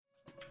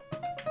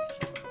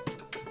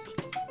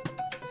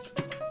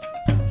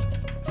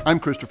I'm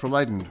Christopher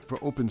Lydon for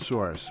Open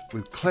Source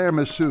with Claire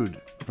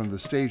Messud from the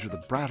stage of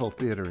the Brattle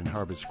Theatre in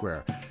Harvard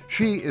Square.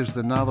 She is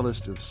the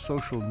novelist of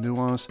social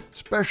nuance,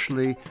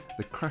 especially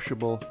the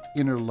crushable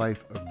inner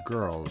life of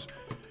girls.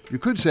 You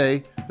could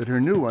say that her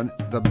new one,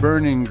 The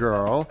Burning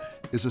Girl,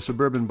 is a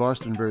suburban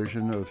Boston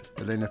version of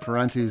Elena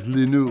Ferrante's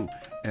Linou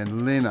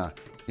and Lena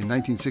in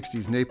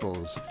 1960s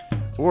Naples,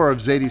 or of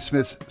Zadie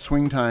Smith's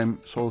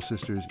Swingtime Soul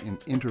Sisters in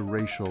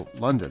interracial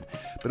London.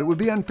 But it would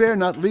be unfair,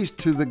 not least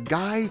to the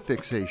guy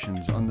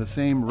fixations on the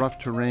same rough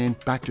terrain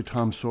back to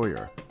Tom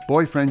Sawyer.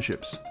 Boy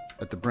friendships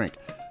at the brink.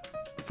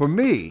 For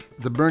me,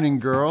 The Burning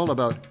Girl,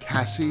 about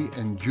Cassie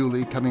and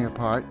Julie coming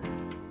apart,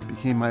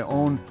 became my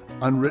own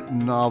unwritten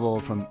novel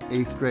from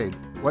 8th grade.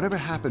 Whatever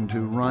happened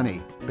to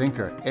Ronnie,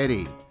 Binker,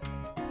 Eddie?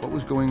 What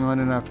was going on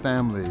in our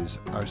families,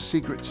 our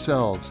secret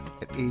selves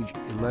at age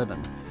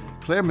 11?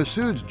 Claire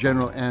Messud's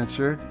general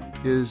answer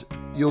is,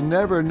 you'll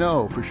never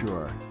know for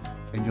sure,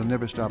 and you'll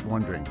never stop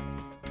wondering.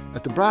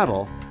 At the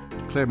Brattle,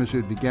 Claire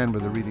Messud began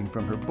with a reading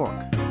from her book.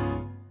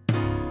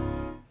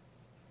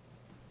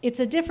 It's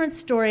a different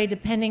story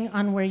depending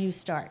on where you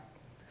start.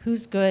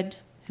 Who's good,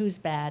 who's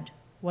bad,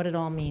 what it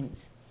all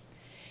means.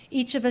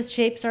 Each of us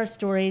shapes our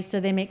stories so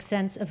they make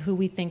sense of who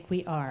we think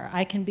we are.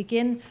 I can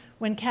begin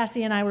when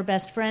Cassie and I were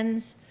best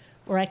friends,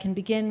 or I can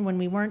begin when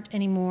we weren't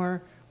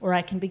anymore, or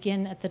I can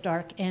begin at the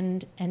dark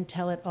end and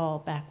tell it all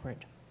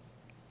backward.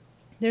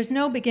 There's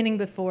no beginning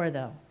before,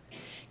 though.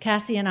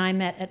 Cassie and I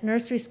met at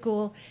nursery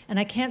school, and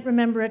I can't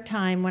remember a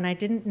time when I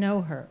didn't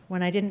know her,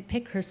 when I didn't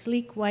pick her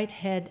sleek white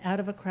head out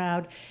of a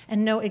crowd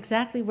and know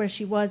exactly where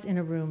she was in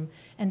a room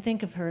and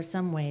think of her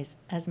some ways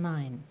as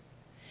mine.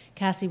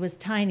 Cassie was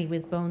tiny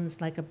with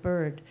bones like a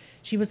bird.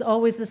 She was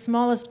always the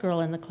smallest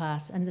girl in the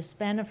class, and the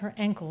span of her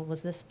ankle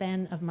was the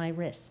span of my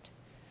wrist.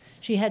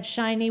 She had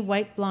shiny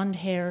white blonde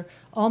hair,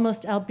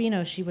 almost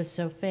albino, she was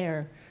so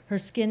fair, her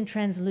skin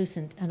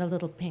translucent and a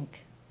little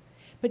pink.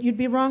 But you'd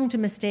be wrong to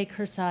mistake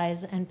her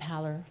size and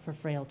pallor for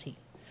frailty.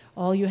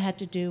 All you had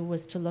to do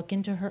was to look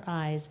into her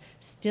eyes,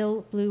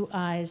 still blue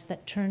eyes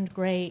that turned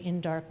gray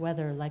in dark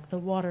weather like the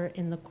water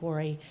in the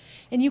quarry,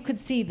 and you could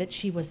see that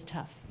she was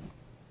tough.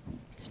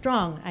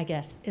 Strong, I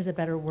guess, is a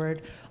better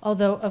word,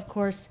 although, of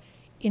course,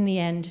 in the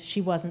end,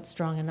 she wasn't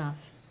strong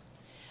enough.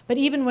 But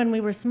even when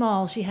we were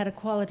small, she had a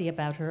quality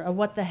about her, a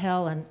what the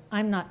hell and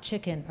I'm not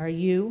chicken, are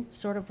you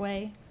sort of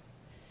way.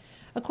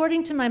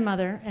 According to my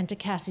mother and to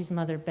Cassie's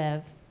mother,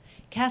 Bev,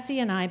 Cassie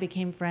and I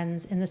became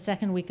friends in the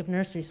second week of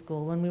nursery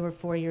school when we were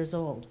 4 years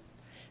old.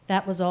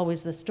 That was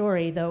always the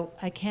story, though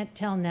I can't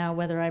tell now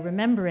whether I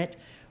remember it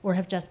or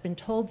have just been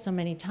told so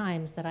many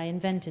times that I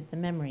invented the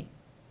memory.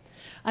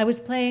 I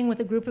was playing with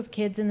a group of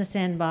kids in the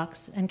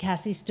sandbox, and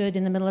Cassie stood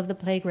in the middle of the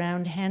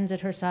playground, hands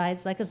at her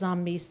sides like a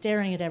zombie,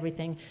 staring at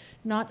everything,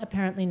 not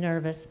apparently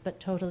nervous, but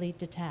totally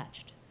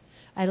detached.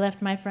 I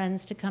left my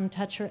friends to come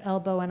touch her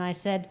elbow, and I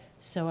said,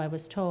 so I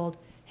was told,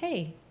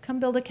 hey, come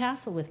build a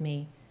castle with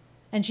me.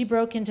 And she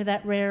broke into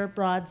that rare,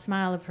 broad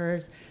smile of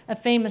hers, a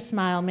famous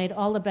smile made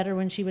all the better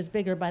when she was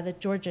bigger by the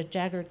Georgia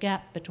Jagger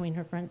gap between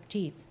her front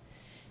teeth.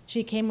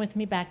 She came with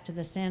me back to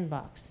the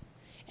sandbox.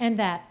 And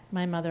that,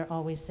 my mother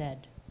always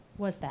said,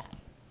 was that.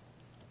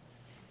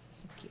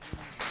 Thank you.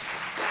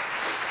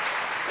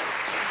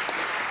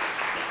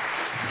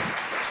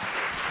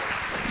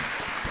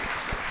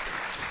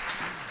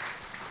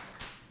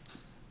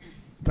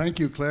 Thank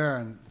you, Claire,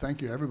 and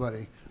thank you,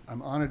 everybody.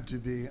 I'm honored to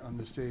be on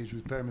the stage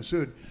with Claire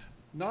Messud.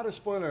 Not a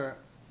spoiler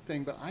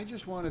thing, but I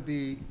just want to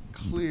be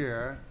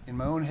clear in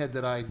my own head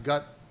that I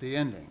got the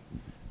ending.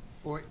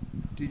 Or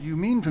did you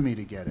mean for me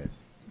to get it?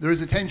 There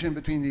is a tension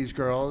between these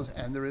girls,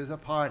 and there is a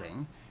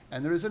parting,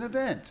 and there is an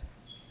event.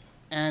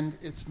 And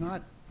it's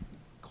not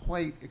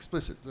quite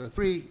explicit. There are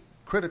three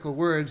critical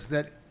words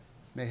that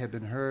may have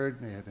been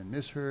heard, may have been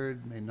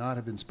misheard, may not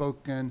have been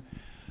spoken.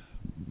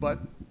 But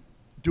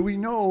do we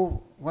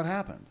know what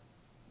happened?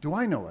 Do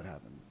I know what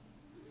happened?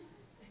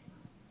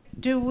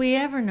 Do we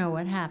ever know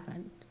what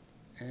happened?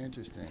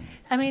 Interesting.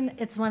 I mean,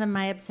 it's one of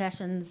my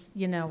obsessions,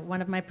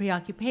 one of my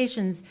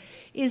preoccupations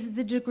is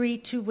the degree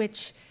to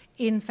which,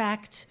 in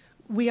fact,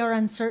 we are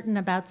uncertain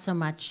about so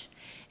much,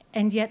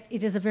 and yet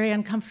it is a very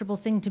uncomfortable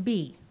thing to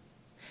be.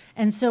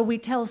 And so we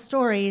tell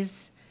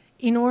stories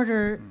in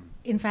order,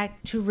 in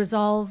fact, to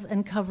resolve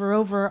and cover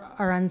over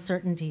our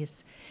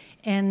uncertainties.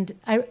 And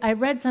I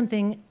read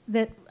something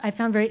that I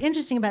found very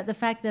interesting about the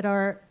fact that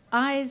our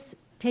eyes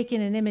take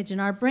in an image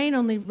and our brain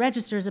only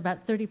registers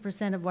about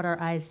 30% of what our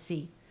eyes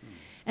see.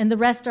 And the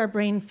rest our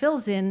brain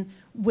fills in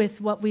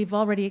with what we've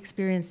already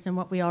experienced and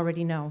what we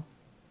already know.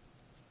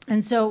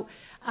 And so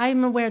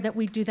I'm aware that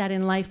we do that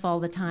in life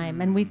all the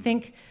time. And we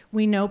think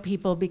we know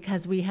people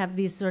because we have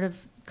these sort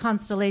of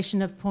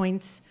constellation of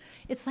points.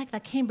 It's like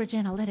that Cambridge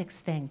Analytics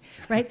thing,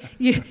 right?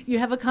 you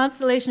have a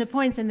constellation of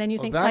points, and then you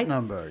think, that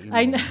number.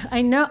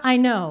 I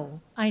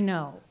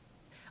know.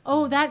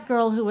 Oh, that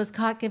girl who was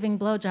caught giving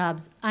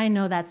blowjobs. I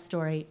know that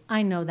story.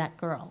 I know that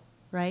girl,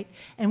 right?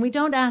 And we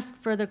don't ask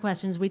further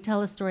questions. We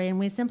tell a story and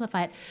we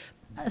simplify it.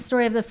 A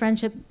story of the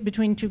friendship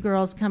between two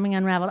girls coming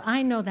unraveled.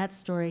 I know that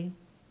story.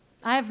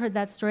 I've heard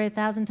that story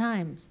 1,000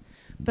 times.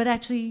 but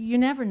actually you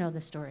never know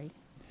the story.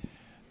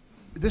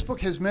 This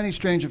book has many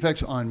strange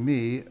effects on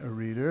me, a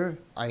reader.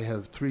 I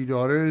have 3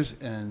 daughters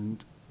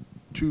and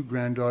 2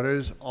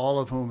 granddaughters, all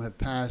of whom have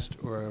passed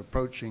or are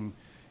approaching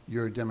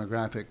your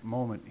demographic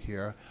moment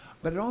here.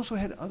 But it also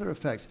had other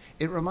effects.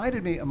 It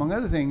reminded me, among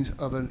other things,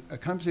 of a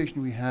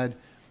conversation we had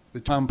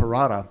with Tom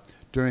Perrotta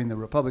during the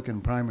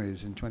Republican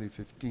primaries in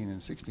 2015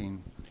 and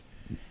 16.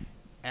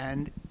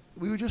 And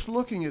we were just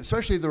looking at,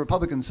 especially the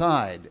Republican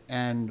side,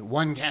 and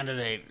one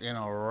candidate,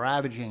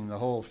 ravaging the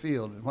whole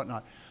field and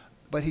whatnot.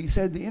 But he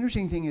said the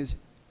interesting thing is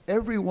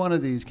every one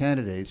of these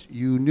candidates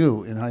you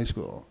knew in high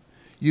school.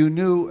 You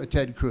knew a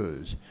Ted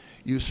Cruz.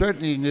 You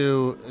certainly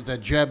knew the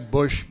Jeb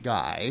Bush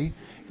guy.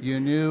 You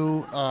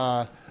knew...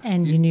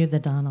 and you knew the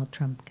Donald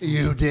Trump guy.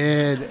 You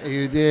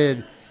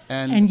did.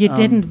 And you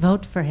didn't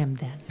vote for him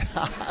then.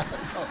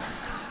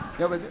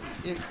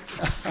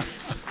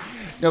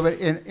 No, but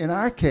in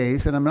our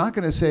case, and I'm not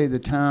going to say the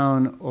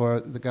town or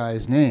the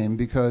guy's name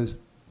because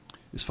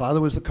his father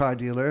was the car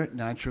dealer,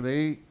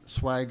 naturally,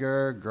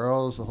 swagger,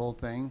 girls, the whole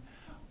thing.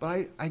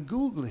 But I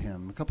Googled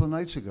him a couple of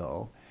nights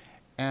ago,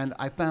 and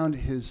I found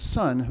his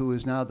son, who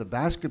is now the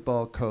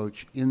basketball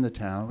coach in the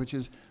town, which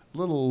is a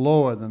little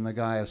lower than the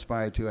guy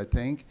aspired to, I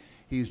think.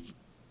 He's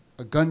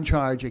a gun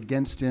charge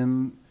against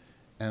him,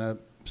 and a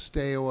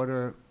stay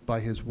order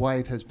by his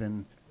wife has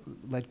been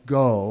let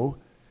go.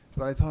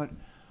 But I thought,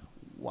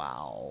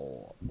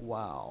 wow,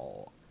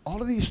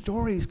 all of these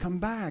stories come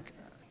back.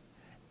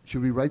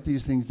 Should we write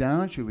these things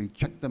down? Should we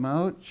check them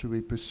out? Should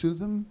we pursue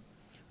them?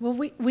 Well,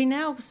 we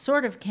now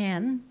sort of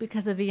can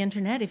because of the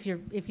internet. If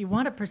you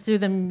want to pursue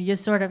them, you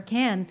sort of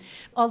can.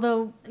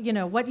 Although,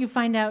 what you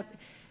find out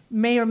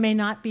may or may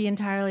not be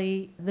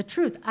entirely the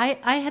truth.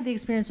 I had the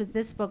experience with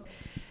this book.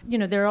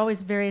 There are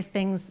always various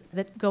things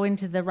that go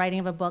into the writing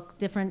of a book,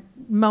 different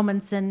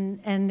moments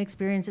and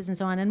experiences and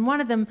so on. And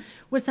one of them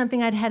was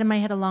something I'd had in my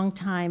head a long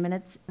time. And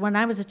it's when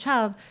I was a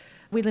child,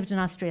 we lived in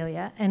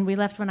Australia, and we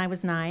left when I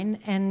was 9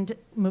 and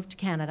moved to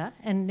Canada.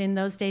 And in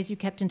those days, you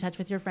kept in touch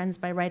with your friends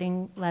by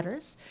writing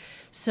letters.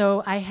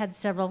 So I had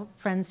several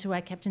friends who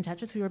I kept in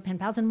touch with. We were pen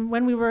pals. And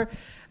when we were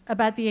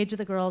about the age of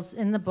the girls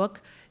in the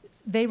book,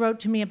 they wrote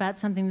to me about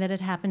something that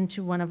had happened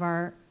to one of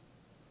our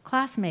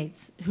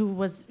classmates it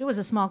was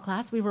a small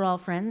class. We were all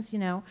friends,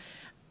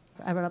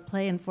 I wrote a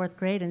play in 4th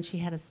grade, and she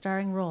had a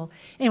starring role.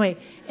 Anyway,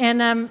 and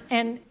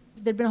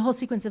there'd been a whole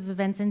sequence of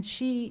events, and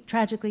she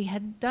tragically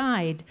had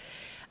died.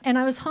 And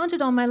I was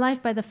haunted all my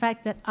life by the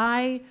fact that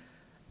I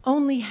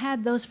only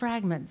had those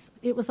fragments.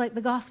 It was like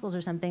the Gospels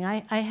or something.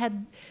 I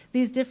had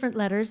these different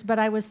letters, but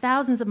I was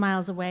thousands of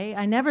miles away.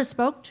 I never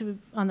spoke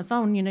on the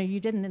phone. You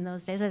didn't in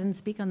those days. I didn't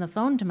speak on the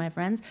phone to my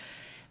friends.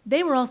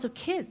 They were also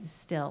kids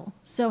still.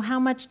 So how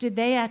much did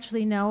they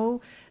actually know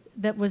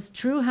that was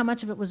true? How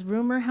much of it was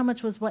rumor? How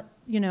much was what,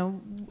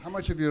 How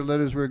much of your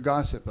letters were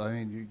gossip? I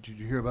mean, did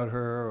you hear about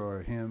her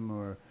or him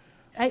or...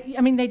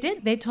 I mean, they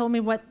did. They told me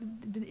what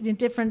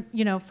different,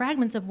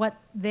 fragments of what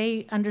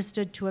they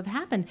understood to have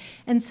happened.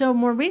 And so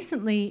more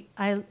recently,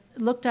 I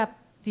looked up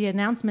the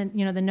announcement,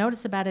 the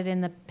notice about it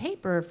in the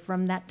paper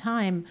from that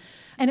time,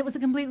 and it was a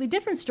completely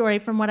different story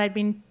from what I'd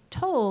been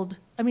told.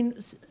 I mean,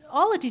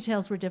 all the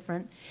details were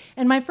different.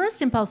 And my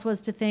first impulse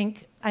was to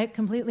think I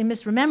completely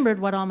misremembered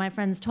what all my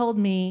friends told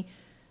me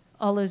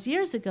all those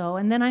years ago.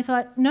 And then I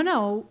thought,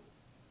 no,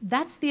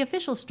 that's the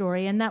official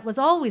story, and that was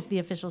always the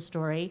official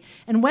story.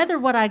 And whether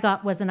what I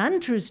got was an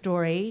untrue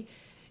story,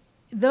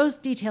 those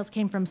details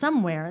came from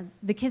somewhere.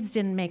 The kids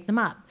didn't make them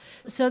up.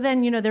 So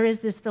then, there is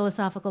this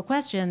philosophical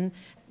question.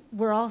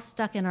 We're all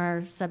stuck in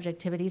our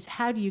subjectivities.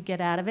 How do you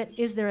get out of it?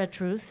 Is there a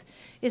truth?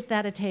 Is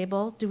that a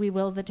table? Do we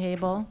will the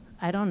table?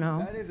 I don't know.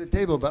 That is a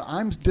table, but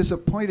I'm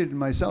disappointed in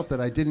myself that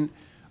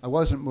I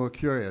wasn't more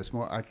curious,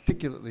 more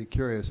articulately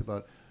curious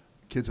about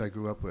kids I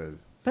grew up with.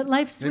 But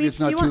life sweeps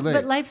you on.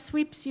 But life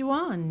sweeps you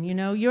on.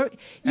 You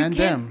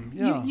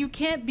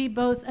can't be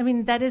both. I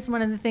mean, that is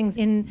one of the things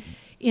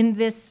in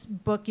this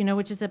book,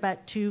 which is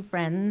about 2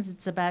 friends.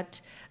 It's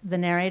about the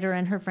narrator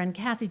and her friend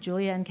Cassie,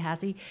 Julia and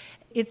Cassie.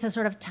 It's a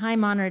sort of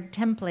time-honored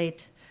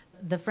template,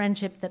 the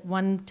friendship that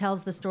one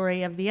tells the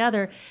story of the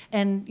other.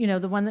 And,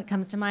 the one that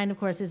comes to mind, of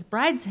course, is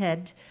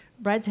Brideshead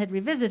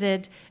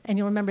Revisited. And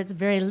you'll remember it's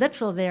very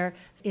literal there.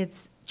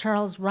 It's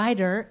Charles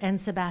Ryder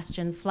and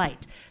Sebastian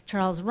Flight.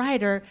 Charles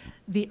Ryder,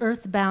 the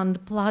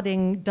earthbound,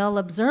 plodding, dull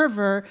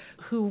observer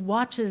who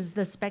watches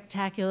the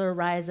spectacular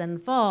rise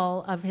and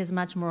fall of his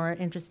much more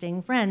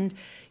interesting friend.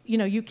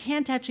 You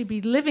can't actually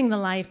be living the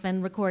life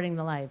and recording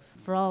the life.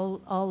 For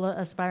all the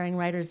aspiring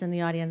writers in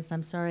the audience,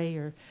 I'm sorry,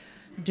 you're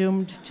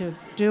doomed to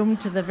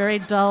the very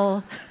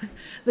dull,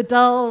 the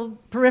dull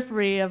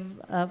periphery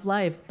of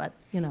life. But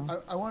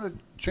I want to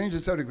change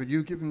the subject, but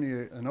you've given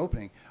me an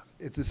opening.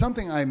 If there's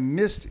something I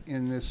missed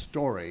in this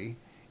story,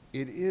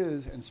 it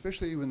is, and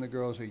especially when the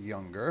girls are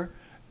younger,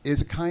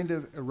 is a kind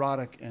of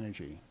erotic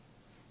energy.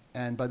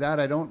 And by that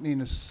I don't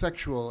mean a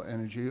sexual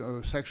energy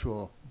or a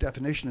sexual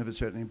definition of it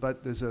certainly,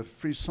 but there's a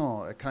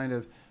frisson, a kind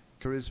of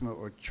charisma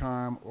or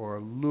charm or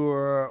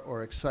lure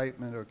or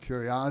excitement or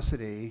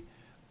curiosity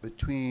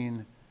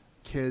between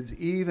kids,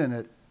 even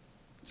at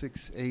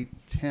 6, 8,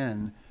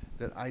 10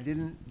 that I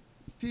didn't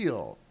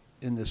feel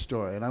in this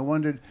story. And I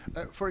wondered,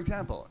 for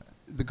example,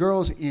 the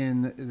girls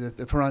in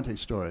the Ferrante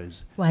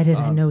stories. Why did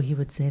I know he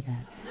would say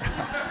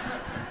that?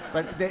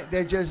 But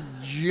they're just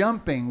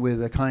jumping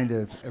with a kind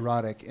of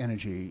erotic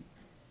energy.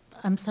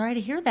 I'm sorry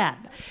to hear that.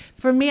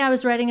 For me, I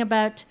was writing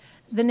about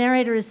the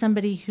narrator is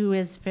somebody who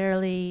is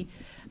fairly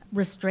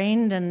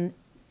restrained, and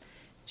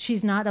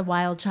she's not a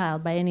wild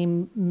child by any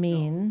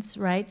means,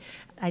 right?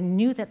 I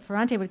knew that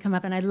Ferrante would come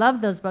up, and I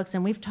love those books,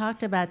 and we've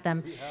talked about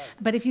them.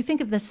 But if you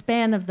think of the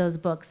span of those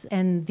books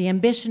and the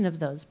ambition of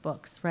those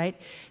books, right,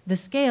 the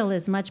scale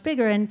is much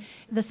bigger, and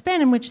the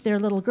span in which they're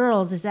little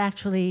girls is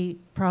actually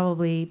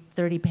probably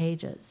 30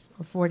 pages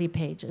or 40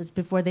 pages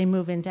before they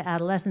move into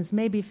adolescence,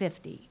 maybe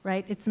 50,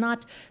 right? It's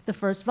not the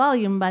first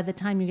volume. By the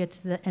time you get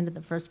to the end of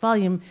the first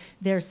volume,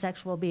 they're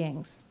sexual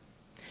beings.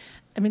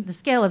 I mean, the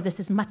scale of this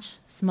is much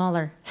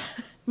smaller.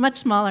 Much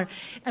smaller.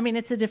 I mean,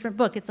 it's a different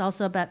book. It's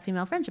also about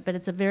female friendship, but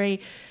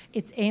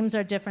its aims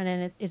are different,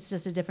 and it's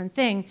just a different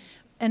thing.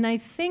 And I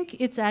think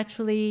it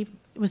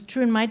was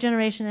true in my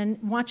generation, and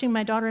watching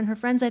my daughter and her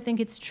friends, I think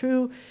it's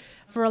true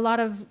for a lot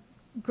of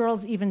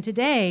girls even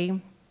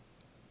today.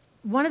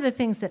 One of the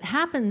things that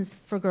happens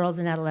for girls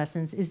in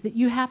adolescence is that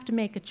you have to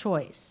make a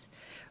choice,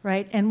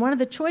 right? And one of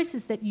the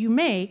choices that you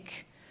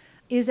make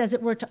is, as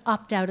it were, to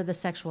opt out of the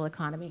sexual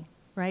economy.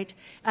 Right?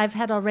 I've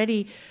had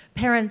already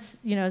parents,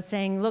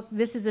 saying, look,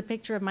 this is a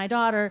picture of my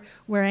daughter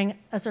wearing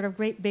a sort of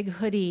great big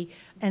hoodie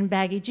and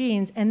baggy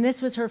jeans, and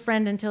this was her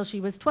friend until she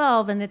was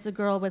 12, and it's a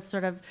girl with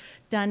sort of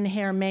done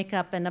hair,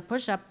 makeup, and a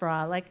push-up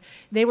bra. Like,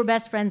 they were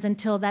best friends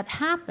until that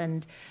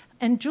happened.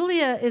 And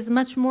Julia is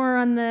much more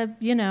on the,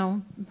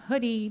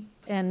 hoodie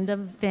end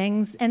of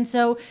things. And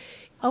so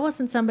I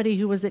wasn't somebody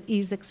who was at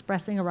ease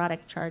expressing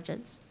erotic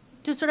charges.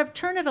 To sort of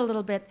turn it a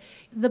little bit,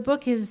 the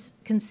book is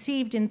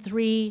conceived in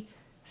 3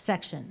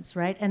 sections,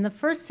 right? And the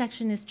first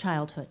section is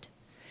childhood.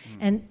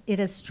 And it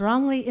is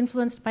strongly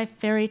influenced by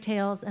fairy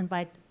tales and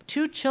by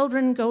 2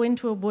 children go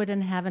into a wood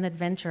and have an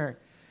adventure.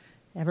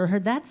 Ever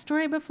heard that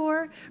story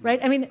before? Right?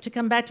 I mean, to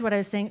come back to what I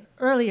was saying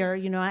earlier,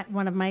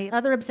 one of my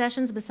other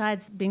obsessions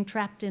besides being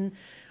trapped in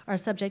our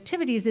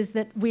subjectivities is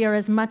that we are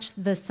as much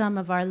the sum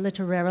of our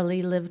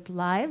literarily lived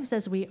lives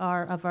as we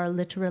are of our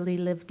literally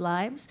lived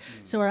lives.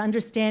 So our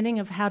understanding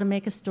of how to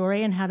make a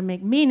story and how to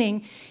make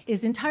meaning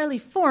is entirely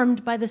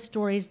formed by the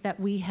stories that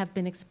we have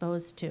been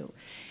exposed to.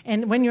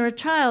 And when you're a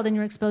child and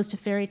you're exposed to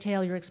fairy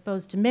tale, you're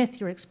exposed to myth,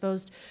 you're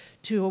exposed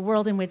to a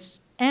world in which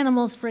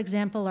animals, for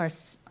example,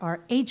 are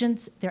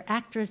agents, they're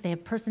actors, they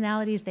have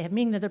personalities, they have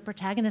meaning, they're the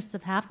protagonists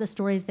of half the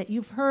stories that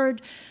you've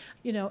heard.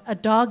 A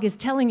dog is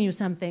telling you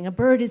something, a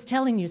bird is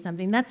telling you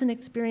something. That's an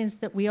experience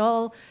that we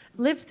all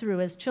live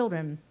through as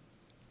children.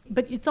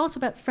 But it's also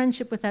about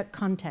friendship without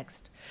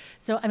context.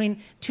 So,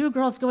 2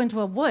 girls go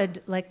into a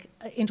wood,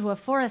 into a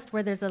forest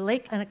where there's a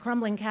lake and a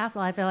crumbling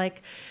castle. I feel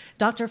like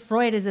Dr.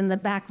 Freud is in the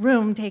back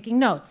room taking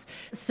notes.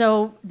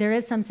 So there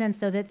is some sense,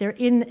 though, that they're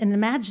in an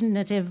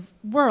imaginative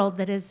world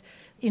that is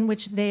in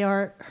which they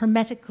are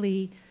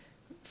hermetically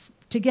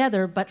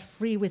together but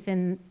free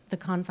within the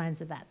confines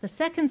of that. The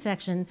second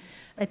section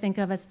I think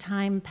of as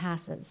time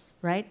passes,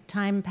 right?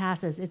 Time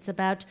passes. It's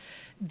about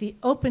the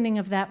opening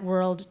of that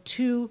world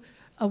to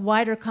a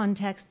wider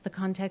context, the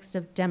context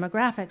of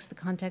demographics, the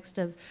context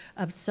of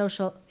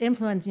social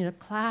influence,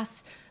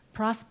 class,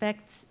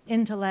 prospects,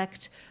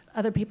 intellect,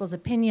 other people's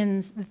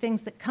opinions, the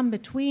things that come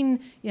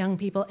between young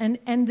people,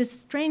 and this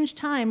strange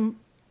time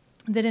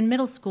that in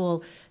middle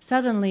school,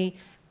 suddenly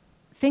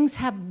things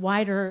have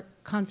wider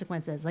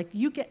consequences. Like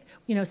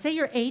say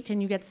you're 8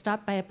 and you get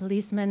stopped by a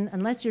policeman,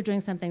 unless you're doing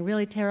something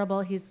really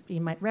terrible, he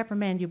might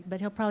reprimand you,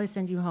 but he'll probably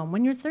send you home.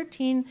 When you're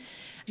 13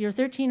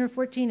 or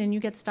 14 and you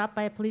get stopped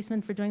by a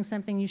policeman for doing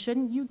something you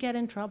shouldn't, you get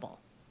in trouble,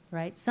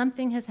 right?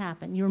 Something has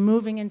happened. You're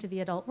moving into the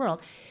adult world.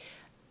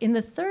 In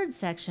the third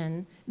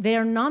section, they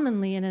are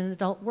nominally in an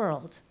adult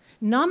world.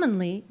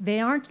 Nominally, they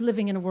aren't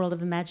living in a world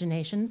of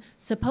imagination.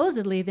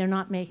 Supposedly, they're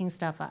not making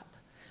stuff up.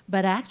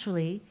 But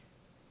actually,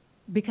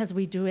 because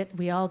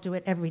we all do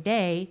it every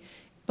day,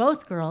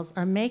 both girls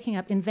are making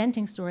up,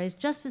 inventing stories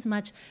just as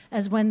much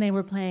as when they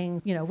were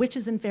playing,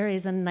 witches and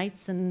fairies and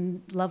knights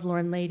and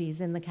lovelorn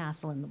ladies in the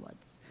castle in the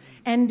woods.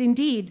 And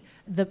indeed,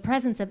 the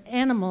presence of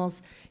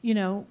animals,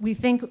 we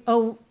think,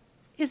 oh,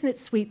 isn't it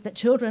sweet that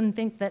children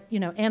think that,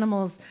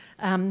 animals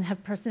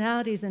have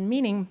personalities and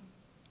meaning?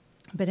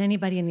 But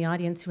anybody in the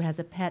audience who has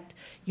a pet,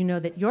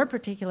 that your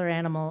particular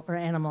animal or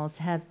animals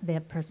they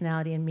have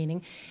personality and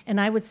meaning.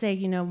 And I would say,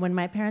 when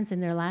my parents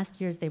in their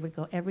last years, they would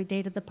go every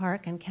day to the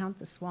park and count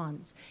the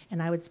swans. And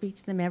I would speak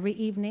to them every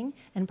evening,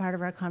 and part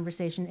of our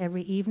conversation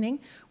every evening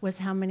was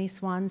how many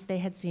swans they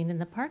had seen in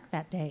the park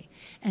that day.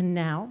 And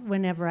now,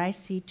 whenever I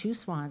see 2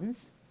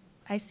 swans,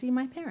 I see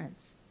my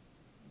parents.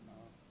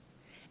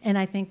 And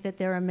I think that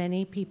there are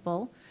many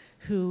people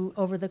who,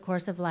 over the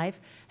course of life,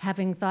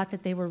 having thought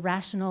that they were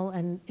rational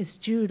and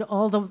eschewed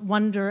all the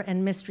wonder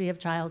and mystery of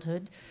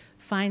childhood,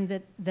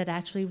 find that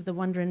actually the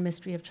wonder and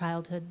mystery of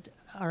childhood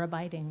are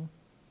abiding.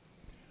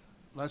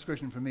 Last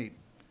question for me.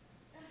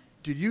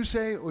 Did you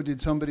say, or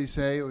did somebody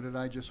say, or did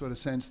I just sort of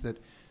sense that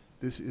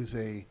this is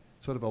a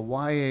sort of a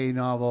YA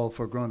novel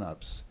for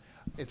grown-ups?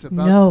 It's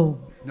about...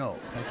 No,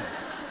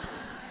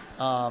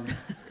 okay.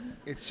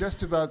 It's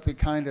just about the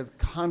kind of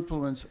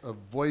confluence of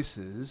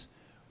voices.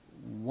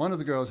 One of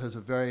the girls has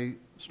a very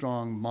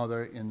strong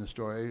mother in the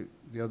story,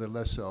 the other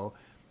less so.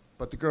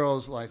 But the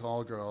girls, like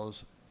all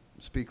girls,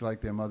 speak like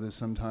their mothers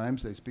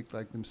sometimes. They speak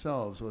like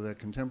themselves or their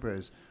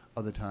contemporaries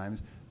other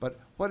times. But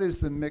what is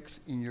the mix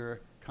in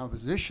your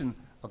composition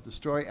of the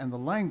story and the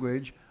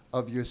language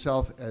of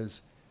yourself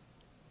as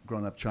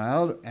grown-up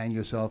child and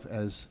yourself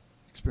as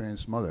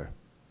experienced mother?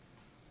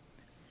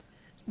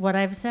 What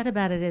I've said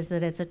about it is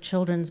that it's a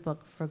children's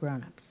book for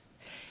grown-ups.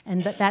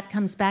 And that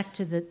comes back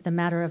to the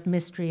matter of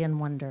mystery and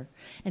wonder.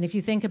 And if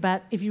you think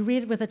about, if you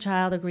read with a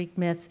child a Greek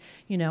myth,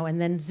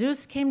 and then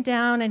Zeus came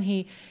down and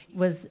he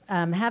was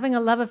having a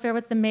love affair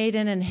with the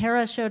maiden, and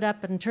Hera showed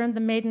up and turned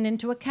the maiden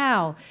into a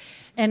cow.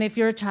 And if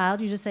you're a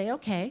child, you just say,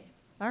 okay,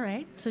 all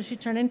right, so she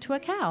turned into a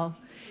cow.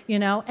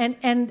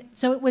 And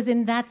so it was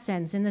in that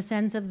sense, in the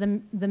sense of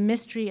the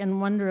mystery and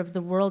wonder of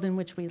the world in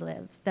which we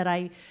live, that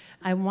I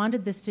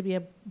wanted this to be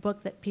a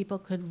book that people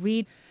could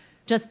read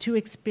just to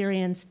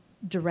experience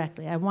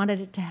directly. I wanted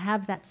it to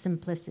have that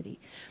simplicity.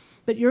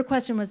 But your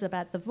question was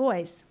about the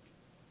voice.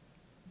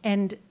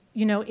 And,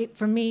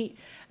 for me,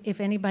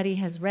 if anybody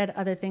has read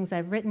other things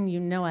I've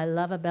written, I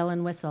love a bell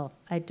and whistle.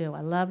 I do.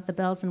 I love the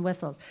bells and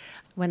whistles.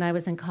 When I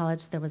was in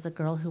college, there was a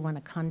girl who won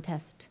a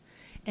contest.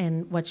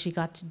 And what she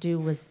got to do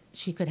was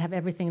she could have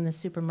everything in the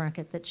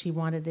supermarket that she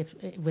wanted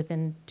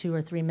within 2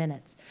 or 3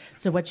 minutes.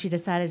 So what she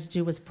decided to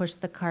do was push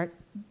the cart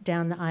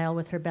down the aisle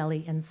with her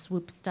belly and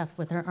swoop stuff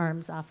with her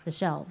arms off the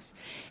shelves.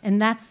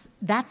 And that's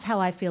how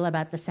I feel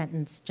about the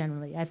sentence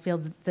generally. I feel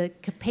the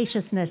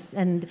capaciousness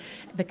and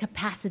the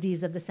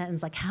capacities of the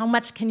sentence, like how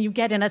much can you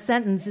get in a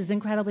sentence, is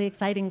incredibly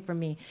exciting for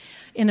me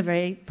in a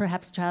very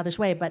perhaps childish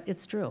way, but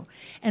it's true.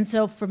 And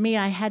so for me,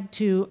 I had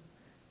to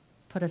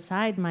put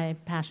aside my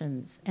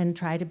passions and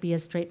try to be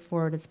as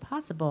straightforward as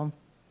possible.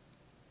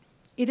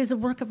 It is a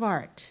work of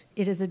art.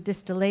 It is a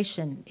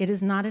distillation. It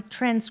is not a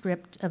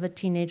transcript of a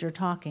teenager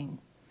talking.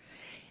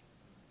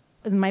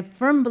 My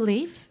firm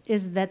belief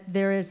is that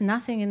there is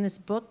nothing in this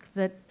book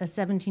that a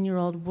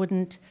 17-year-old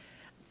wouldn't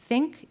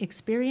think,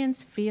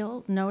 experience,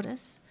 feel,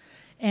 notice.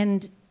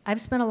 And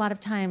I've spent a lot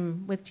of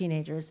time with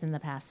teenagers in the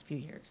past few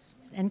years.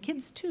 And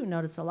kids, too,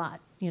 notice a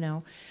lot,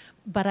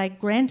 But I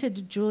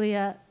granted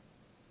Julia,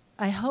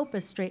 I hope,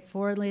 as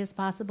straightforwardly as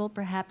possible,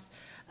 perhaps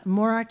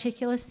more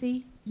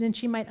articulacy than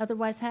she might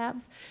otherwise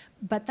have.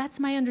 But that's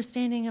my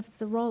understanding of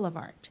the role of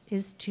art,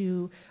 is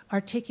to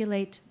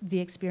articulate the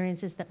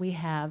experiences that we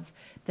have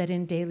that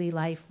in daily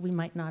life we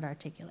might not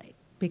articulate.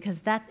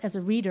 Because that, as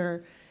a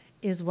reader,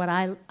 is what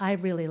I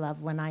really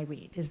love when I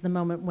read, is the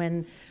moment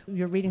when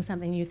you're reading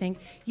something and you think,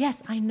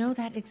 yes, I know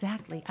that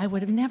exactly. I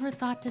would have never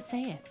thought to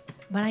say it,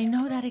 but I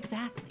know that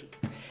exactly.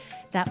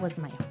 That was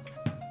my hope.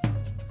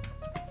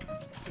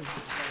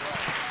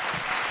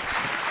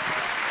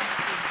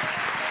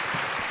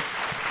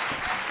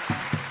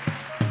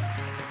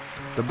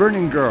 The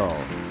Burning Girl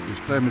is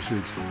Claire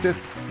Messud's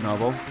 5th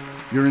novel.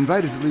 You're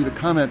invited to leave a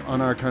comment on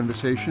our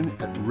conversation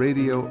at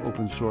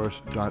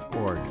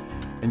radioopensource.org.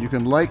 And you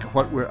can like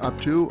what we're up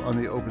to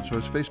on the Open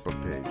Source Facebook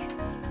page.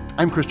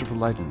 I'm Christopher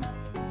Lighton.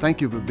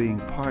 Thank you for being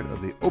part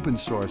of the Open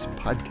Source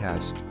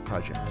Podcast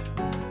Project.